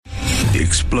The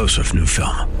explosive new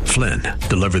film, Flynn,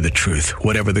 deliver the truth,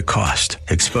 whatever the cost,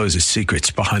 exposes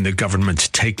secrets behind the government's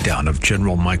takedown of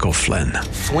General Michael Flynn.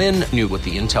 Flynn knew what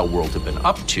the intel world had been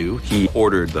up to. He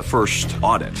ordered the first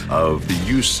audit of the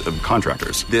use of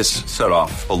contractors. This set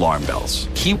off alarm bells.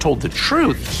 He told the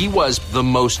truth. He was the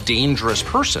most dangerous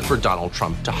person for Donald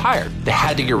Trump to hire. They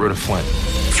had to get rid of Flynn.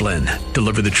 Flynn,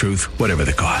 deliver the truth, whatever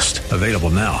the cost. Available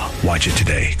now. Watch it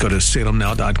today. Go to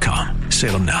salemnow.com.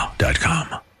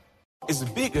 salemnow.com. Is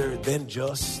bigger than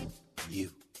just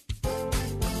you.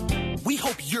 We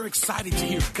hope you're excited to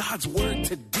hear God's word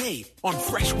today on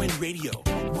Fresh Wind Radio.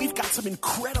 We've got some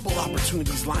incredible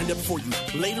opportunities lined up for you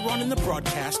later on in the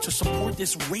broadcast to support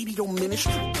this radio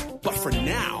ministry. But for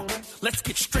now, let's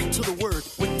get straight to the word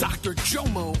with Dr.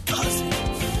 Jomo Cousin.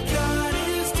 God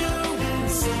is doing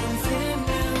something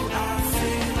new. I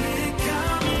feel it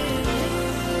coming.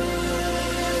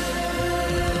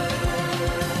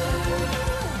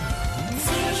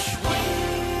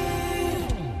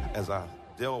 As I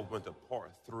delve into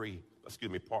part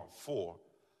 4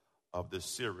 of this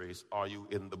series, Are You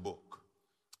in the Book?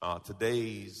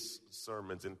 Today's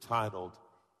sermon's entitled,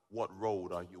 What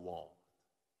Road Are You On?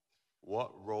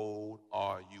 What road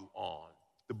are you on?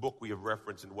 The book we have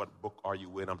referenced in What Book Are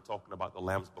You In? I'm talking about the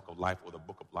Lamb's Book of Life, or the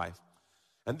Book of Life.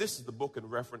 And this is the book in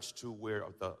reference to where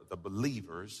the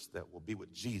believers that will be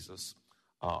with Jesus,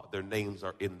 their names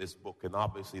are in this book. And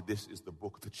obviously this is the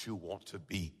book that you want to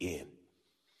be in.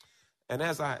 And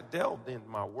as I delved in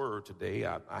my word today,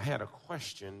 I had a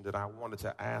question that I wanted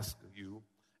to ask you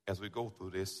as we go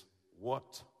through this.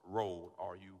 What road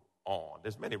are you on?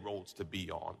 There's many roads to be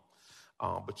on,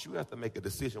 but you have to make a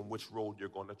decision which road you're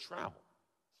going to travel.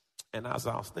 And as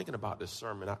I was thinking about this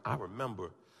sermon, I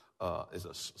remember there's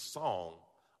a song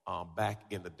back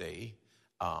in the day.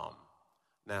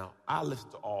 Now, I listen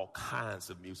to all kinds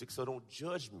of music, so don't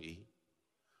judge me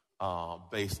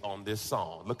based on this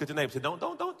song. Look at your neighbor. Say,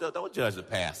 don't judge the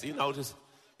pastor.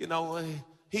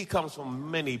 He comes from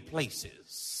many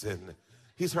places and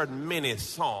he's heard many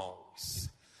songs.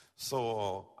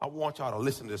 So I want y'all to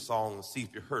listen to this song and see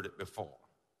if you heard it before.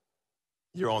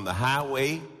 You're on the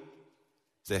highway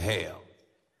to hell.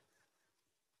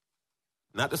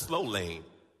 Not the slow lane.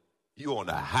 You're on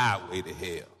the highway to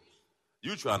hell.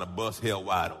 You're trying to bust hell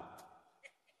wide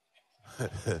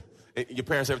open. Your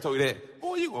parents ever told you that?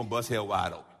 Boy, you're going to bust hell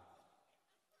wide open.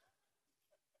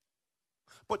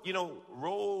 But,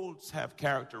 roads have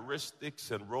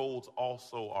characteristics, and roads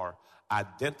also are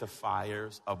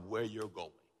identifiers of where you're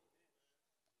going.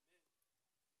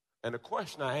 And the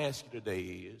question I ask you today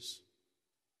is,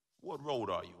 what road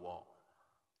are you on?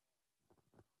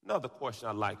 Another question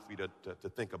I'd like for you to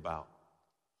think about,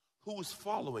 who's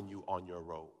following you on your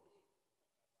road?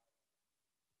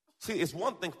 See, it's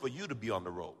one thing for you to be on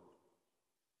the road.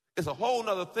 It's a whole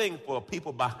other thing for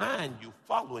people behind you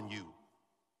following you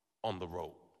on the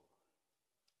road.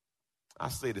 I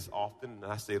say this often,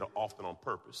 and I say it often on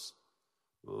purpose.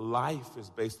 Life is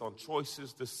based on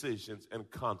choices, decisions, and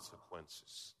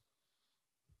consequences.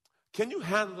 Can you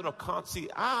handle the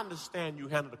consequences? I understand you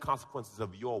handle the consequences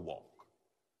of your walk.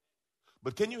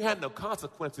 But can you handle the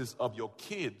consequences of your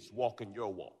kids walking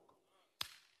your walk?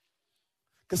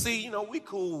 Because, see, we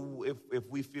cool if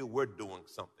we feel we're doing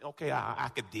something. Okay, I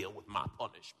could deal with my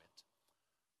punishment.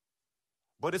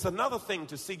 But it's another thing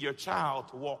to see your child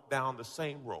to walk down the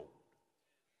same road.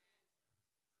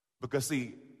 Because,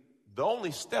 see, the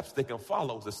only steps they can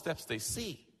follow is the steps they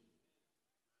see.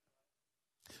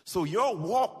 So your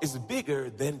walk is bigger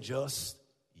than just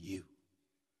you.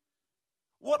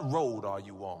 What road are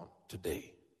you on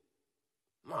today?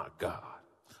 My God.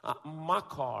 My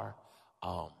car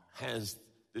has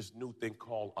this new thing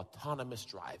called autonomous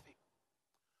driving.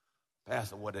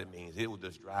 Pastor, what that means, it will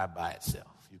just drive by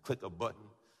itself. You click a button,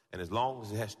 and as long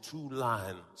as it has 2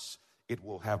 lines, it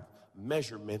will have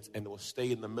measurements, and it will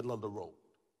stay in the middle of the road.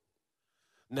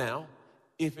 Now,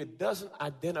 if it doesn't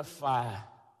identify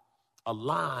a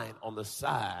line on the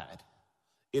side,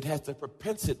 it has the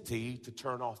propensity to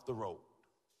turn off the road.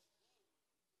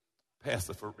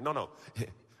 Pastor, no.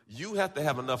 You have to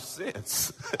have enough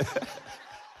sense.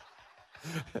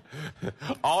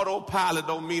 Autopilot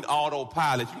don't mean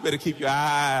autopilot. You better keep your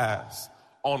eyes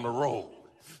on the road.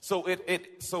 So if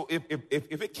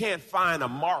it can't find a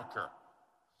marker,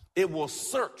 it will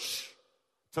search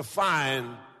to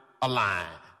find a line.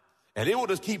 And it will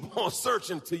just keep on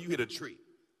searching until you hit a tree.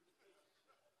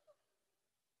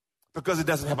 Because it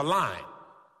doesn't have a line.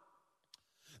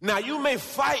 Now, you may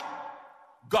fight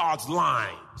God's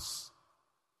lines,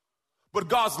 but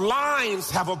God's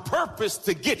lines have a purpose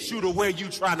to get you to where you're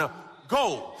trying to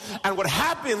go. And what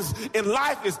happens in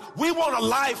life is we want a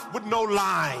life with no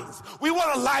lines. We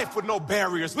want a life with no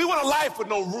barriers. We want a life with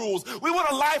no rules. We want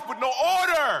a life with no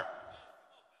order.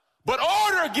 But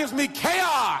order gives me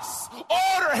chaos.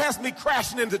 Order has me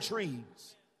crashing into trees.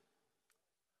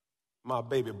 My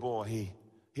baby boy,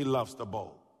 he loves to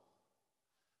bowl.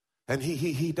 And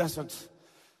he doesn't,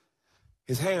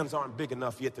 his hands aren't big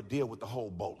enough yet to deal with the whole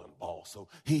bowling ball. So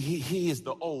he is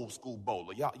the old school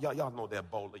bowler. Y'all know that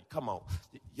bowler. Come on.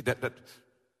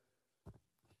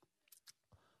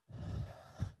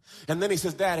 And then he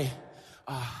says, Daddy,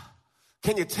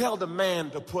 can you tell the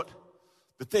man to put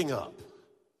the thing up?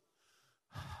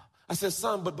 I said,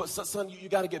 son, but son, you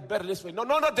got to get better this way. No,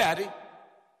 Daddy.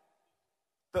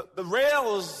 The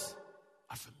rails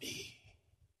are for me.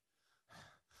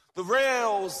 The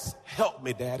rails help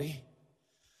me, Daddy.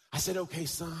 I said, okay,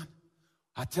 son.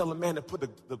 I tell the man to put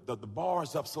the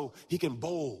bars up so he can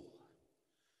bowl.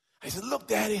 I said, look,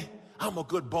 Daddy, I'm a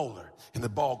good bowler. And the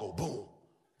ball go boom,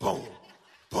 boom,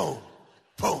 boom,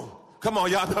 boom. Come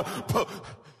on, y'all.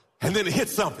 And then it hit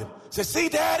something. I said, see,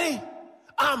 Daddy,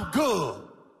 I'm good.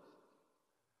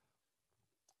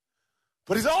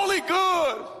 But he's only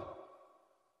good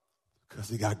because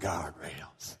he got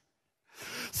guardrails.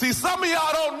 See, some of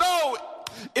y'all don't know,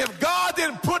 if God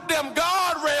didn't put them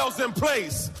guardrails in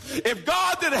place, if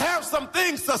God didn't have some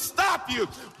things to stop you,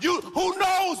 who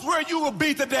knows where you will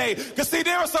be today? Because see,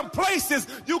 there are some places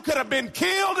you could have been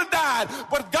killed and died,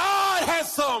 but God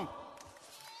has some.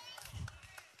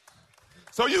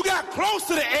 So you got close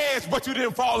to the edge, but you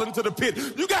didn't fall into the pit.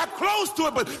 You got close to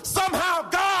it, but somehow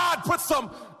God put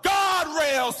some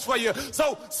guardrails for you.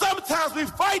 So sometimes we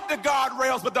fight the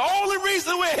guardrails, but the only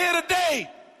reason we're here today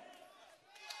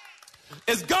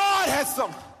is God has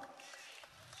some.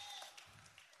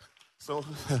 So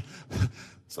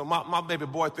my baby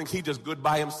boy thinks he just good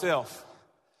by himself.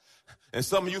 And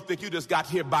some of you think you just got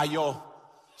here by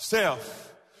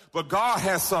yourself. But God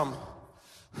has some.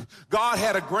 God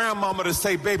had a grandmama to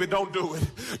say, baby, don't do it.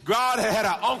 God had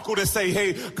an uncle to say,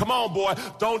 hey, come on, boy,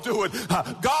 don't do it.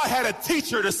 God had a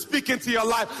teacher to speak into your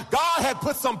life. God had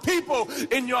put some people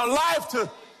in your life to.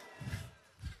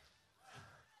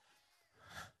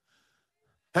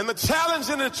 And the challenge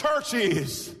in the church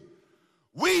is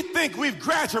we think we've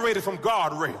graduated from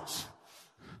guardrails.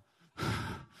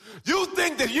 You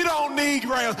think that you don't need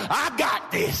rails. I got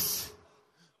this.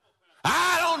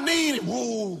 I don't need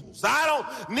rules. I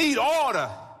don't need order.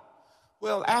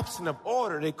 Well, absent of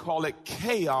order, they call it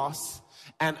chaos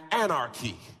and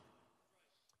anarchy.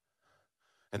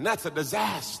 And that's a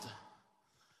disaster.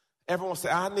 Everyone say,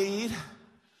 I need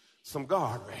some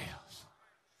guardrails.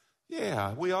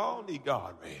 Yeah, we all need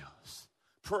guardrails.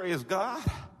 Praise God.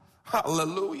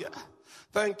 Hallelujah.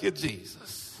 Thank you,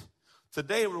 Jesus.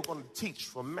 Today we're going to teach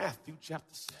from Matthew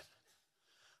chapter 7.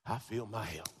 I feel my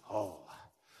help. Oh,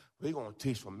 we're going to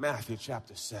teach from Matthew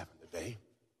chapter 7 today.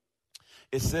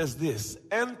 It says this,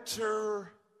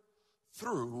 enter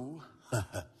through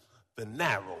the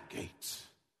narrow gate.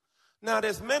 Now,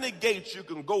 there's many gates you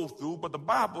can go through, but the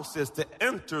Bible says to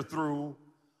enter through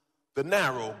the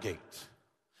narrow gate.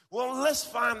 Well, let's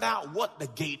find out what the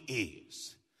gate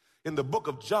is. In the book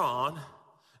of John,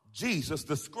 Jesus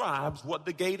describes what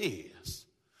the gate is.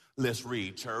 Let's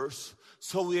read, church.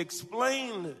 So he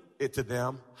explained it to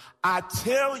them. I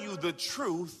tell you the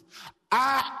truth,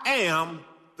 I am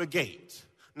the gate.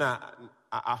 Now,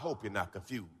 I hope you're not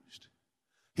confused.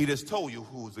 He just told you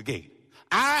who's the gate.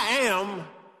 I am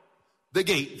the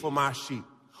gate for my sheep.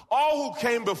 All who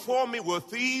came before me were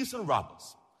thieves and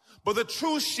robbers, but the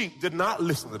true sheep did not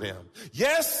listen to them.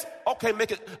 Yes, okay,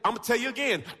 make it. I'm going to tell you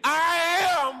again.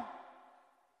 I am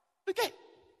the gate.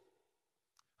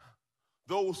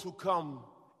 Those who come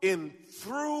in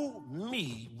through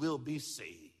me will be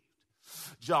saved.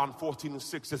 John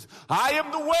 14:6 says, I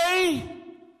am the way,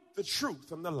 the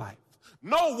truth, and the life.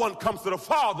 No one comes to the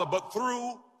Father but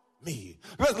through me.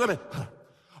 Let me.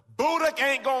 Buddha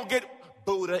ain't going to get,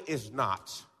 Buddha is not.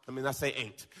 I mean, I say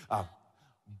ain't.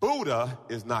 Buddha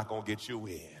is not going to get you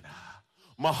in.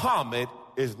 Muhammad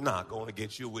is not going to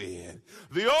get you in.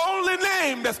 The only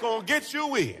name that's going to get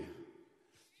you in,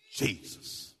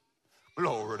 Jesus.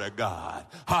 Glory to God.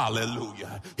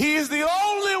 Hallelujah. He is the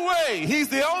only way. He's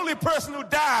the only person who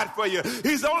died for you.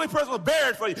 He's the only person who was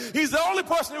buried for you. He's the only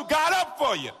person who got up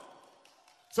for you.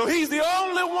 So he's the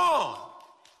only one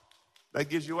that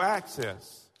gives you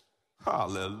access.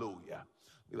 Hallelujah.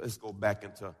 Let's go back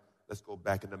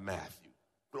into Matthew.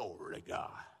 Glory to God.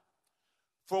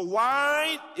 For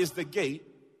wide is the gate,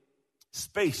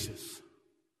 spacious,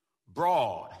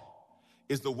 broad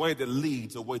is the way that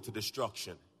leads away to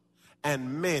destruction,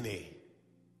 and many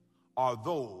are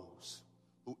those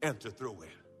who enter through it.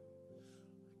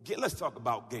 Let's talk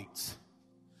about gates.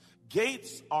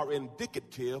 Gates are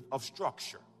indicative of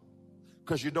structure,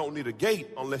 because you don't need a gate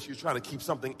unless you're trying to keep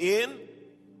something in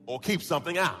or keep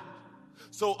something out.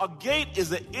 So a gate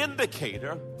is an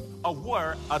indicator of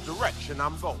where a direction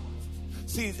I'm going.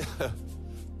 See,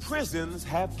 prisons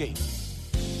have gates.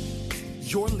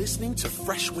 You're listening to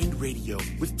Fresh Wind Radio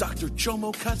with Dr.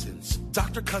 Jomo Cousins.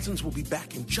 Dr. Cousins will be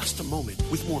back in just a moment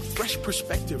with more fresh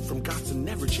perspective from God's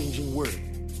never-changing word.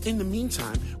 In the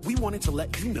meantime, we wanted to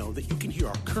let you know that you can hear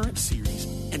our current series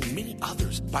and many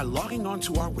others by logging on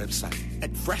to our website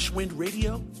at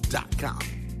freshwindradio.com.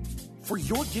 For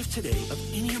your gift today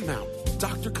of any amount,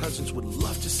 Dr. Cousins would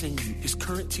love to send you his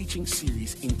current teaching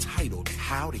series entitled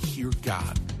How to Hear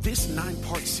God. This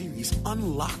 9-part series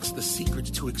unlocks the secrets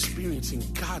to experiencing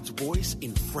God's voice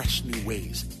in fresh new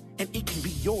ways, and it can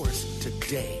be yours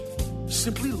today.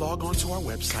 Simply log on to our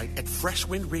website at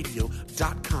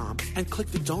freshwindradio.com and click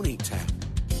the Donate tab.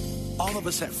 All of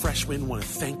us at Fresh Wind want to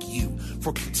thank you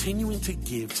for continuing to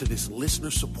give to this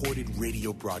listener-supported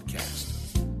radio broadcast.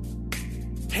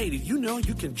 Hey, did you know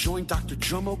you can join Dr.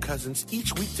 Jomo Cousins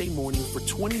each weekday morning for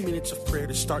 20 minutes of prayer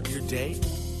to start your day?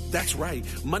 That's right.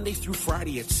 Monday through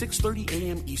Friday at 6:30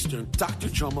 a.m. Eastern, Dr.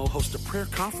 Jomo hosts a prayer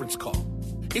conference call.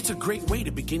 It's a great way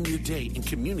to begin your day in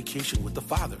communication with the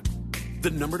Father.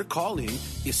 The number to call in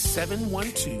is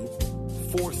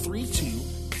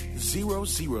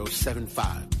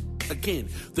 712-432-0075. Again,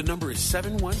 the number is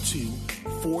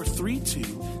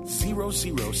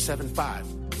 712-432-0075.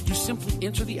 You simply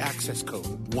enter the access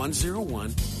code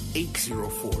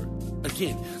 101804.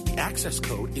 Again, the access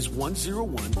code is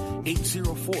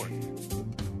 101804.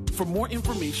 For more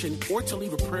information or to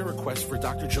leave a prayer request for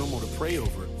Dr. Jomo to pray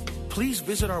over, please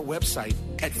visit our website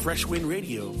at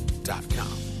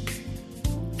freshwindradio.com.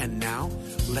 And now,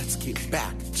 let's get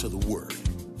back to the Word.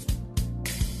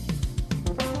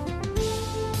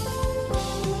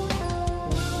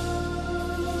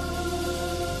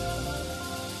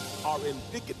 Are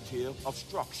indicative of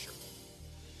structure,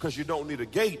 because you don't need a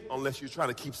gate unless you're trying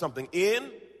to keep something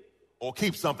in or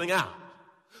keep something out.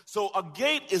 So a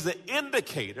gate is an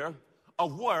indicator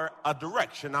of where a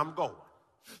direction I'm going.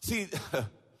 See,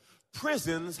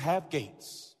 prisons have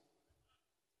gates.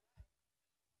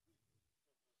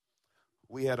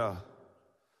 We had a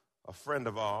friend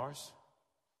of ours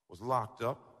was locked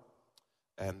up,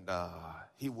 and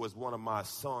he was one of my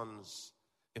son's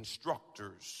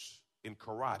instructors in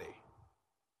karate,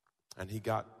 and he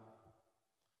got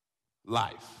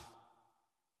life.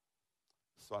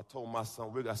 So I told my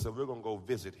son, we're going to go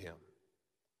visit him.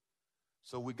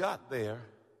 So we got there,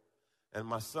 and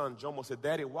my son Jomo said,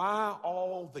 Daddy, why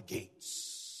all the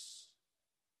gates?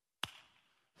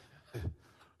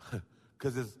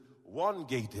 Because there's 1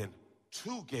 gate in,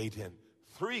 2 gate in,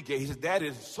 3 gates. That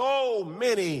is so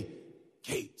many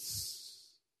gates.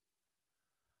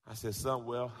 I said, son,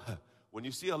 well, when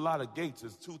you see a lot of gates,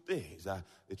 there's 2 things. They're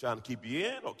trying to keep you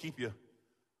in or keep you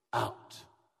out.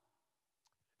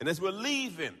 And as we're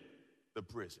leaving the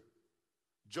prison,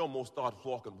 Jomo started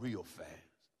walking real fast.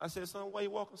 I said, son, why are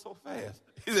you walking so fast?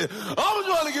 He said, I'm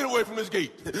trying to get away from this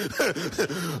gate.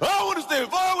 I want to stay as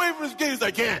far away from this gate as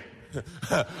I can.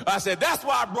 I said, that's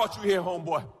why I brought you here,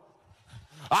 homeboy.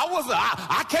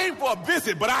 I came for a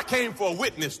visit, but I came for a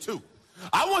witness too.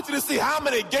 I want you to see how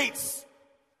many gates.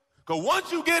 Because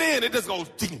once you get in, it just goes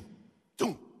ding,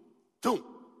 doom, doom.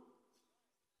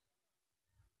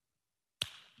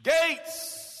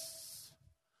 Gates.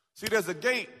 See, there's a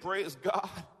gate, praise God.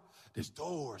 There's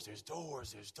doors.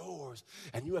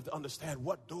 And you have to understand,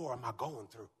 what door am I going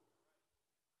through?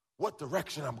 What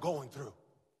direction I'm going through?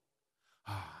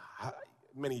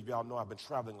 Many of y'all know I've been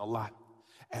traveling a lot.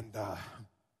 And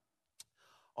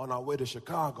on our way to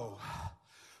Chicago,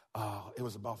 it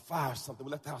was about 5 something.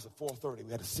 We left the house at 4:30.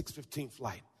 We had a 6:15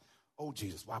 flight. Oh,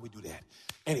 Jesus, why we do that?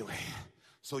 Anyway,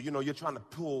 so, you're trying to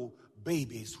pull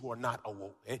babies who are not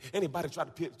awoke. Anybody try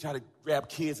to grab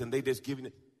kids and they just giving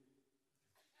it?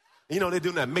 They're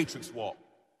doing that matrix walk.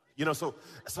 So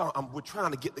we're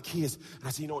trying to get the kids. And I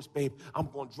said, babe,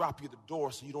 I'm going to drop you at the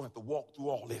door so you don't have to walk through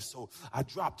all this. So I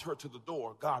dropped her to the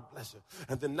door. God bless her.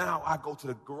 And then now I go to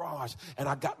the garage and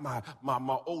I got my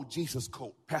old Jesus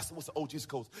coat. Pastor, what's the old Jesus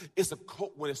coat? It's a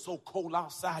coat when it's so cold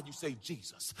outside, you say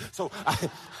Jesus. So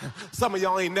some of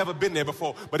y'all ain't never been there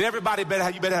before, but everybody better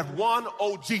have one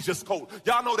old Jesus coat.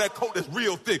 Y'all know that coat is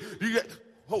real thick.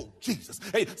 Oh, Jesus.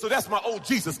 Hey, so that's my old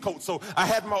Jesus coat. So I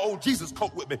had my old Jesus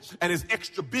coat with me, and it's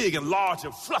extra big and large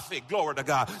and fluffy. Glory to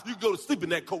God. You go to sleep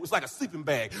in that coat. It's like a sleeping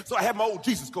bag. So I had my old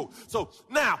Jesus coat. So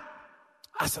now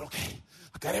I said, okay,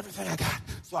 I got everything I got.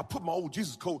 So I put my old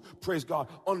Jesus coat, praise God,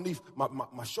 underneath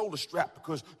my shoulder strap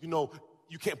because, you know,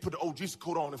 you can't put the old Jesus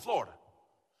coat on in Florida.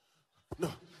 No,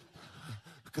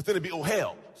 because then it'd be old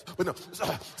hell. But no,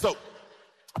 so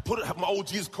I put my old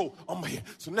Jesus coat on my head.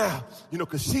 So now, you know,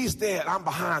 because she's there and I'm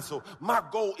behind, so my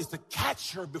goal is to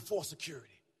catch her before security.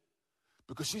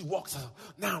 Because she walks out.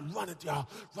 Now I'm running, y'all,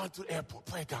 run to the airport.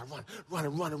 Pray God, run.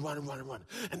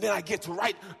 And then I get to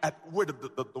right at where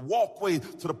the walkway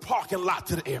to the parking lot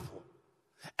to the airport.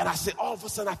 And I said, all of a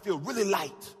sudden I feel really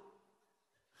light.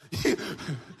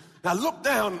 Now I look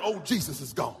down and old Jesus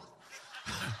is gone.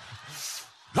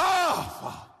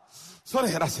 So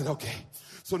then I said, okay.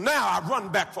 So now I run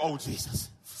back for old Jesus.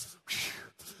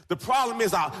 The problem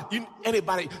is,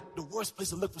 the worst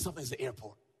place to look for something is the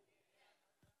airport.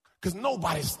 Because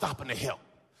nobody's stopping to help.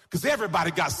 Because everybody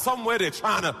got somewhere they're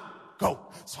trying to go.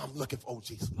 So I'm looking for old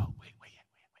Jesus. Oh, wait.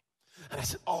 And I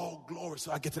said, oh, glory.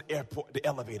 So I get to the airport, the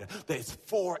elevator. There's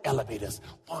 4 elevators.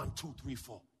 1, 2, 3,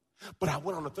 4. But I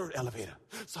went on the 3rd elevator.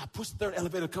 So I pushed the 3rd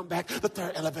elevator to come back. The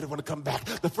 3rd elevator want to come back.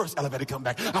 The 1st elevator come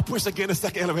back. I push again the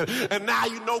 2nd elevator. And now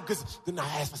you know, because then I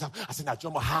asked myself, I said, now,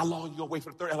 Jomo, how long you going to wait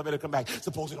for the 3rd elevator to come back?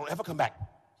 Suppose it don't ever come back.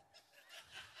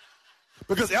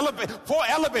 Because 4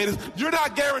 elevators, you're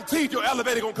not guaranteed your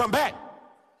elevator going to come back.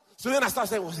 So then I start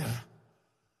saying, well,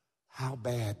 how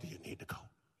bad do you need to go?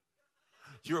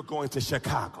 You're going to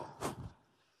Chicago.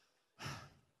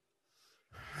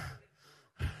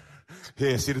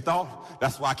 Yeah, see the thought?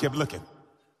 That's why I kept looking.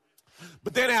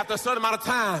 But then after a certain amount of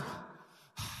time,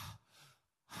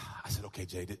 I said, okay,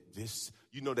 Jay, this,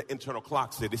 you know, the internal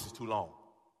clock said this is too long.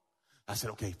 I said,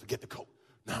 okay, forget the coat.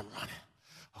 Now I'm running.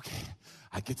 Okay,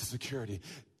 I get to security.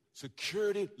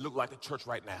 Security look like the church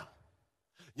right now.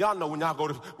 Y'all know when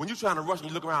you're trying to rush and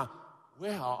you look around,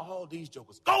 where are all these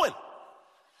jokers going?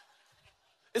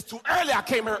 It's too early. I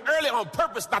came here early on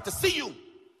purpose not to see you.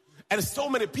 And there's so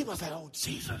many people. I was like, oh,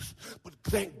 Jesus. But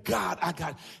thank God I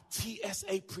got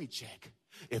TSA pre-check.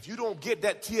 If you don't get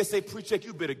that TSA pre-check,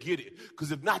 you better get it.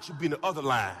 Because if not, you'll be in the other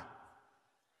line.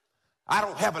 I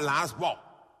don't have a line. I just walk.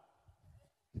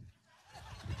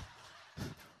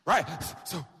 Right?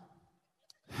 So,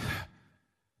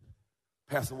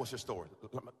 Pastor, what's your story?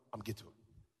 I'm get to it.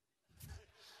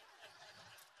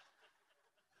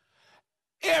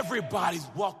 Everybody's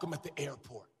welcome at the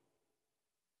airport.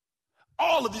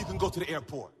 All of you can go to the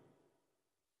airport.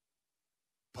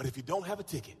 But if you don't have a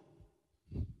ticket,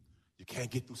 you can't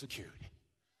get through security.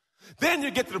 Then you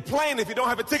get to the plane. If you don't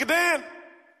have a ticket, then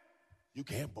you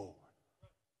can't board.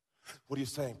 What are you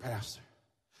saying, Pastor?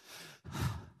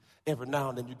 Every now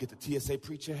and then you get the TSA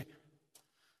pre-check,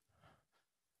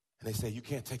 and they say you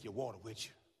can't take your water with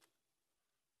you.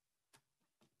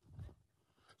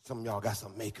 Some of y'all got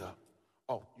some makeup.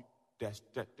 Oh,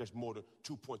 that's more than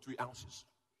 2.3 ounces.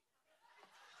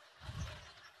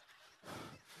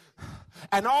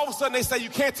 And all of a sudden they say you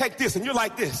can't take this, and you're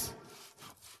like this.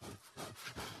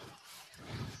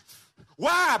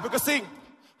 Why? Because see,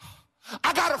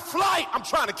 I got a flight I'm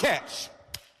trying to catch.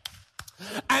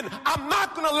 And I'm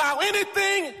not going to allow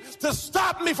anything to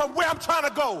stop me from where I'm trying to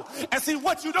go. And see,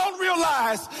 what you don't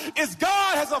realize is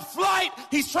God has a flight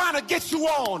he's trying to get you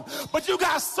on. But you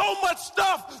got so much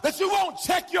stuff that you won't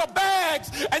check your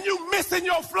bags and you missing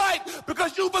your flight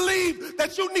because you believe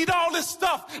that you need all this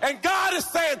stuff. And God is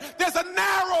saying there's a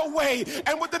narrow way.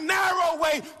 And with the narrow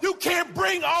way, you can't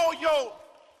bring all your...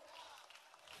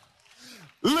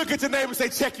 Look at your neighbor and say,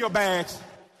 check your bags.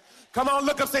 Come on,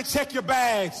 look up, say, check your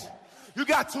bags. You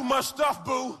got too much stuff,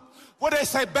 boo. What they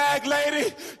say, bag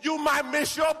lady, you might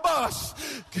miss your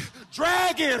bus.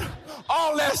 Dragging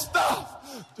all that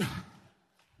stuff.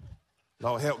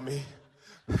 Lord, help me.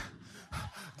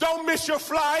 Don't miss your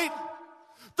flight.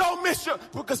 Don't miss your,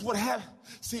 because what happened,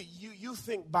 see, you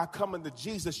think by coming to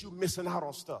Jesus, you're missing out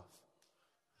on stuff.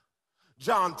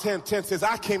 John 10:10 says,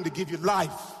 I came to give you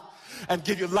life and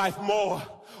give you life more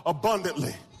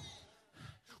abundantly.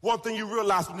 One thing you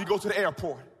realize when you go to the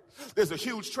airport, there's a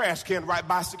huge trash can right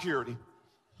by security.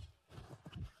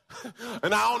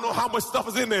 And I don't know how much stuff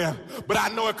is in there, but I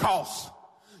know it costs.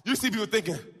 You see people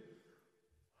thinking,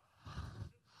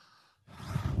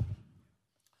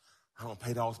 I don't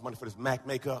pay all this money for this MAC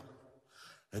makeup.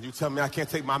 And you tell me I can't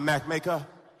take my MAC makeup?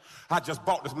 I just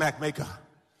bought this MAC makeup.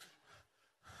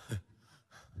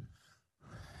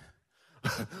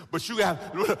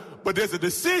 But there's a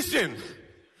decision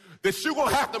that you're going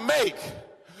to have to make.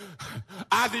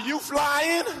 Either you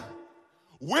fly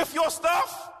in with your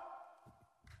stuff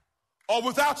or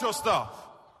without your stuff.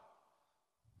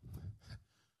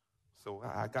 So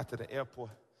I got to the airport.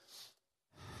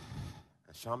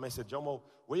 And Charmaine said, Jomo,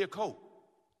 wear your coat.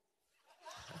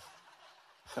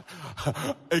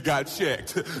 It got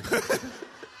checked.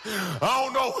 I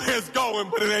don't know where it's going,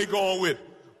 but it ain't going with it.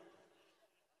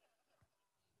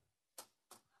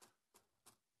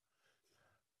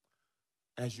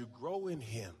 As you grow in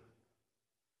him,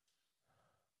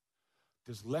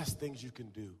 there's less things you can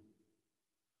do.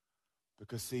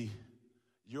 Because, see,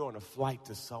 you're on a flight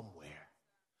to somewhere.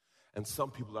 And some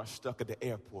people are stuck at the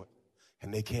airport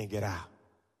and they can't get out.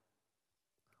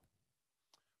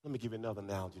 Let me give you another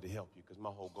analogy to help you, because my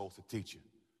whole goal is to teach you.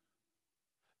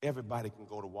 Everybody can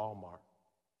go to Walmart,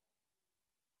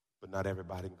 but not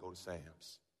everybody can go to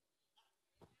Sam's.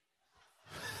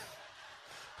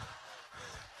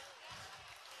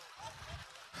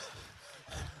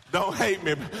 Don't hate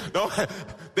me.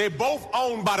 They both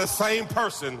owned by the same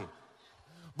person.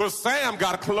 But Sam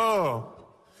got a club.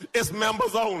 It's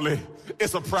members only.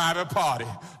 It's a private party.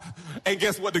 And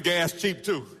guess what? The gas cheap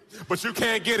too. But you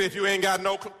can't get it if you ain't got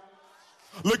no club.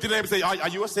 Look at them and say, are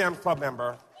you a Sam's Club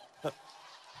member?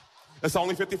 It's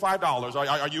only $55.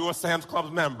 Are you a Sam's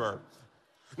Club member?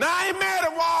 Now, I ain't mad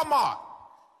at Walmart.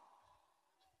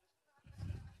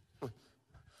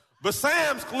 But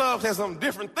Sam's Club has some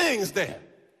different things there.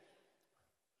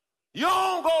 You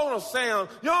don't go to Sam's,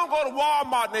 you don't go to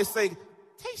Walmart and they say,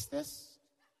 taste this.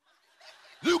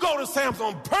 You go to Sam's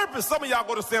on purpose. Some of y'all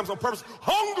go to Sam's on purpose.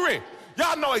 Hungry.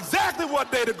 Y'all know exactly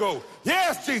what day to go.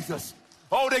 Yes, Jesus.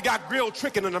 Oh, they got grilled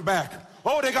chicken in the back.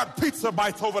 Oh, they got pizza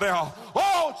bites over there.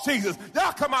 Oh, Jesus.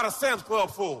 Y'all come out of Sam's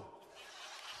Club full.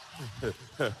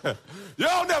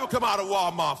 Y'all never come out of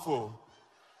Walmart full.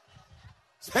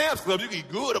 Sam's Club, you can eat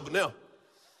good up in there.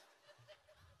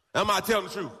 Am I telling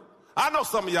the truth? I know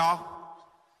some of y'all.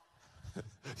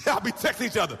 Y'all be texting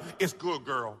each other. It's good,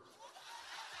 girl.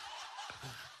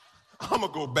 I'm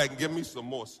going to go back and get me some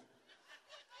more.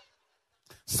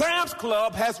 Sam's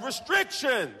Club has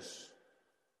restrictions.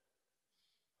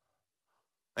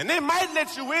 And they might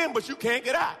let you in, but you can't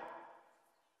get out.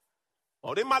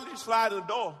 Or they might let you slide in the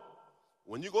door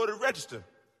when you go to the register.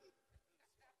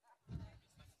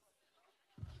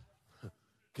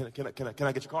 Can I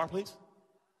get your card, please?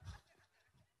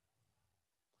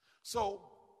 So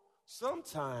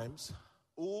sometimes,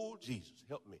 oh, Jesus,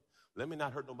 help me. Let me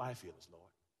not hurt nobody's feelings, Lord.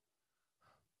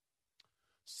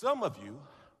 Some of you,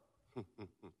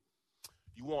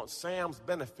 you want Sam's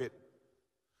benefit,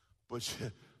 but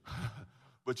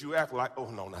you act like, oh,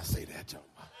 no, not say that, Joe.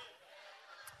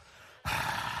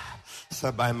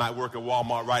 Somebody might work at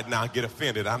Walmart right now and get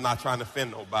offended. I'm not trying to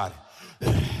offend nobody.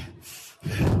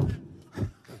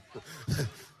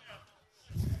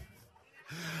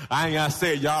 I ain't got to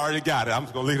say it. Y'all already got it. I'm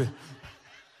just going to leave it.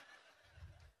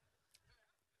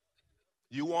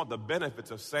 You want the benefits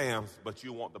of Sam's, but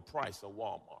you want the price of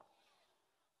Walmart.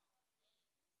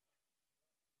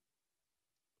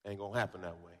 Ain't going to happen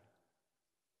that way.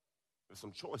 There's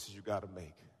some choices you got to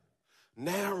make.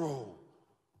 Narrow.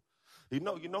 You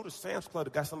know the Sam's Club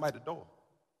that got somebody at the door.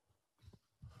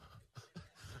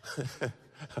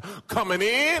 Coming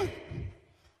in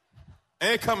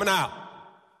and coming out.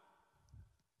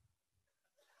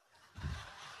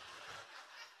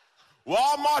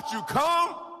 Walmart, you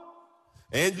come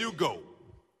and you go.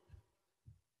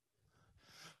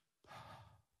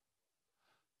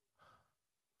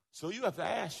 So you have to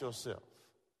ask yourself,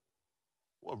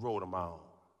 what road am I on?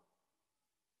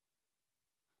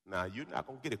 Now, you're not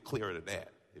going to get it clearer than that.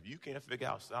 If you can't figure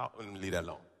out, let me leave that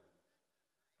alone.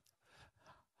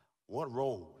 What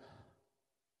road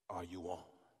are you on?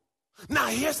 Now,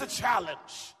 here's the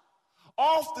challenge.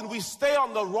 Often we stay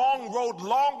on the wrong road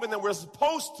longer than we're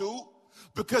supposed to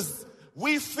because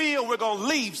we feel we're going to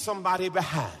leave somebody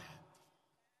behind.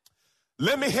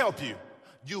 Let me help you.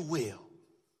 You will.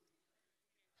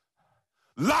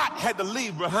 Lot had to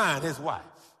leave behind his wife.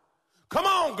 Come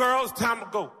on, girl, it's time to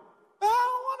go. I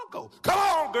don't want to go. Come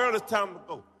on, girl, it's time to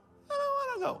go. I don't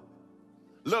want to go.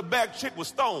 Little back chick was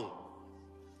stoned.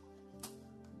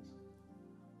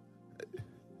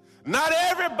 Not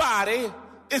everybody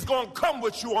is going to come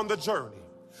with you on the journey.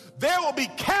 There will be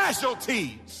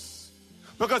casualties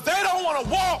because they don't want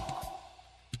to walk.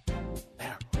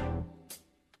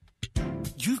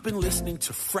 You've been listening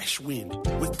to Fresh Wind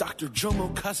with Dr.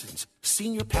 Jomo Cousins,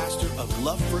 Senior Pastor of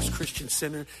Love First Christian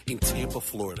Center in Tampa,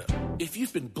 Florida. If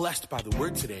you've been blessed by the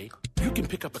word today, you can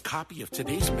pick up a copy of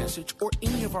today's message or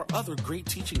any of our other great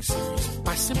teaching series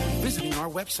by simply visiting our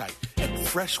website at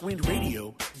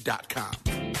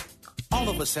freshwindradio.com. All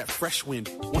of us at Fresh Wind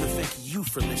want to thank you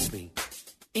for listening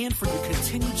and for your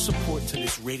continued support to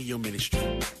this radio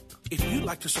ministry. If you'd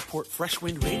like to support Fresh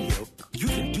Wind Radio, you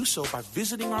can do so by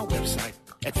visiting our website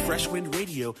at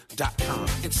freshwindradio.com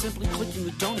and simply clicking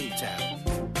the Donate tab.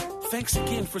 Thanks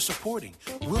again for supporting.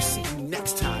 We'll see you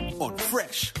next time on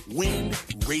Fresh Wind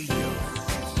Radio. God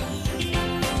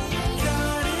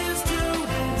is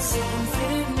doing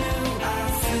something new.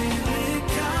 I feel it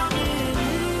coming.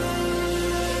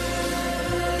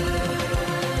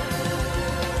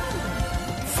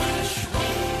 Fresh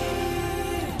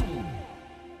Wind.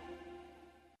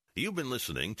 You've been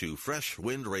listening to Fresh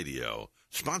Wind Radio,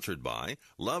 sponsored by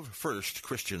Love First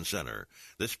Christian Center.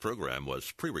 This program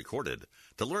was pre-recorded.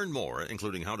 To learn more,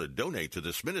 including how to donate to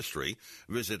this ministry,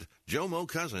 visit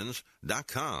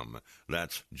JomoCousins.com.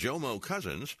 That's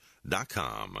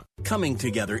JomoCousins.com. Coming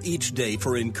together each day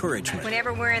for encouragement.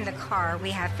 Whenever we're in the car,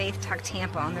 we have Faith Talk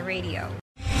Tampa on the radio.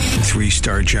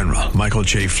 3-star General Michael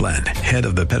J. Flynn, head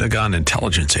of the Pentagon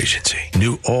Intelligence Agency,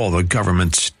 knew all the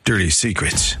government's dirty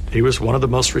secrets. He was one of the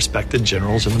most respected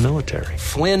generals in the military.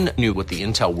 Flynn knew what the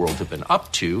intel world had been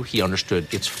up to. He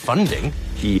understood its funding.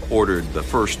 He ordered the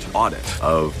first audit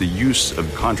of the use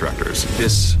of contractors.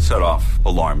 This set off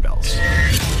alarm bells.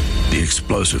 The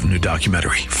explosive new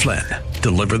documentary, Flynn,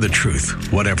 Deliver the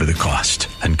Truth, Whatever the Cost,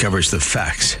 uncovers the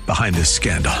facts behind this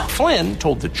scandal. Flynn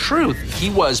told the truth. He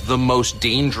was the most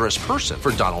dangerous person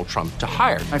for Donald Trump to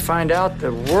hire. I find out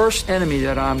the worst enemy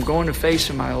that I'm going to face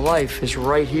in my life is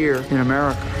right here in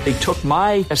America. They took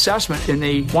my assessment and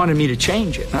they wanted me to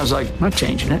change it. And I was like, I'm not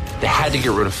changing it. They had to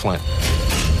get rid of Flynn.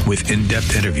 With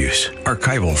in-depth interviews,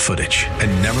 archival footage,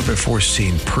 and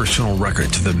never-before-seen personal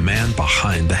records of the man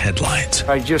behind the headlines.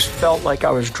 I just felt like I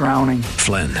was drowning.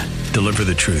 Flynn, Deliver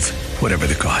the Truth, Whatever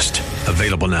the Cost.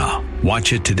 Available now.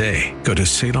 Watch it today. Go to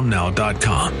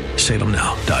salemnow.com.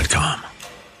 salemnow.com.